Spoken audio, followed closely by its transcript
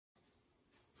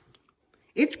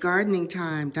It's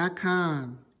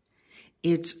gardeningtime.com.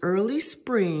 It's early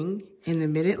spring in the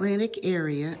mid-Atlantic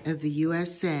area of the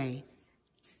USA.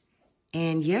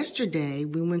 And yesterday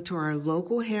we went to our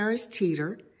local Harris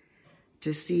Teeter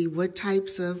to see what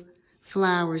types of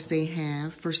flowers they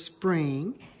have for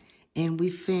spring. And we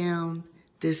found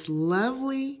this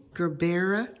lovely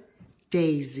Gerbera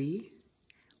Daisy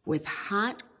with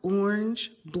hot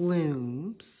orange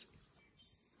blooms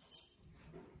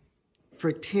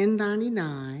for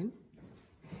 $10.99.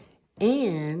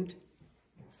 And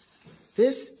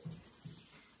this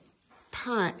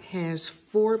pot has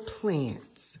 4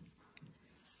 plants.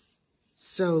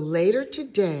 So later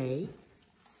today,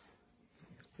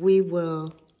 we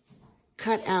will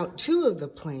cut out 2 of the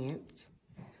plants,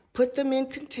 put them in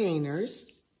containers,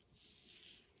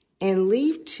 and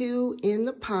leave 2 in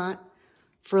the pot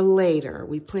for later.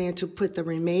 We plan to put the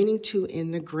remaining 2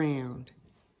 in the ground.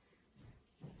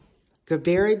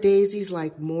 Gerbera Daisies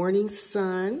like morning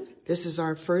sun. This is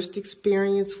our first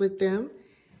experience with them.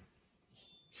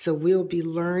 So we'll be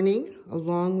learning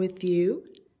along with you.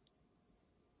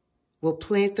 We'll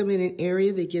plant them in an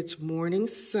area that gets morning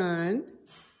sun.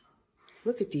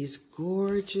 Look at these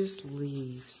gorgeous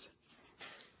leaves.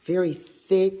 Very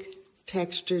thick,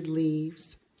 textured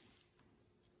leaves.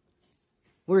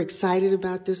 We're excited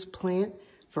about this plant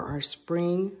for our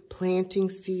spring planting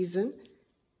season.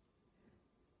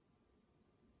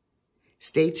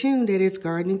 Stay tuned at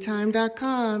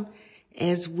itsgardeningtime.com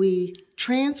as we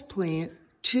transplant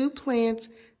 2 plants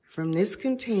from this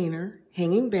container,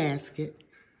 hanging basket,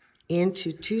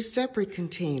 into 2 separate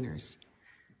containers.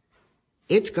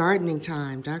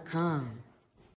 Itsgardeningtime.com.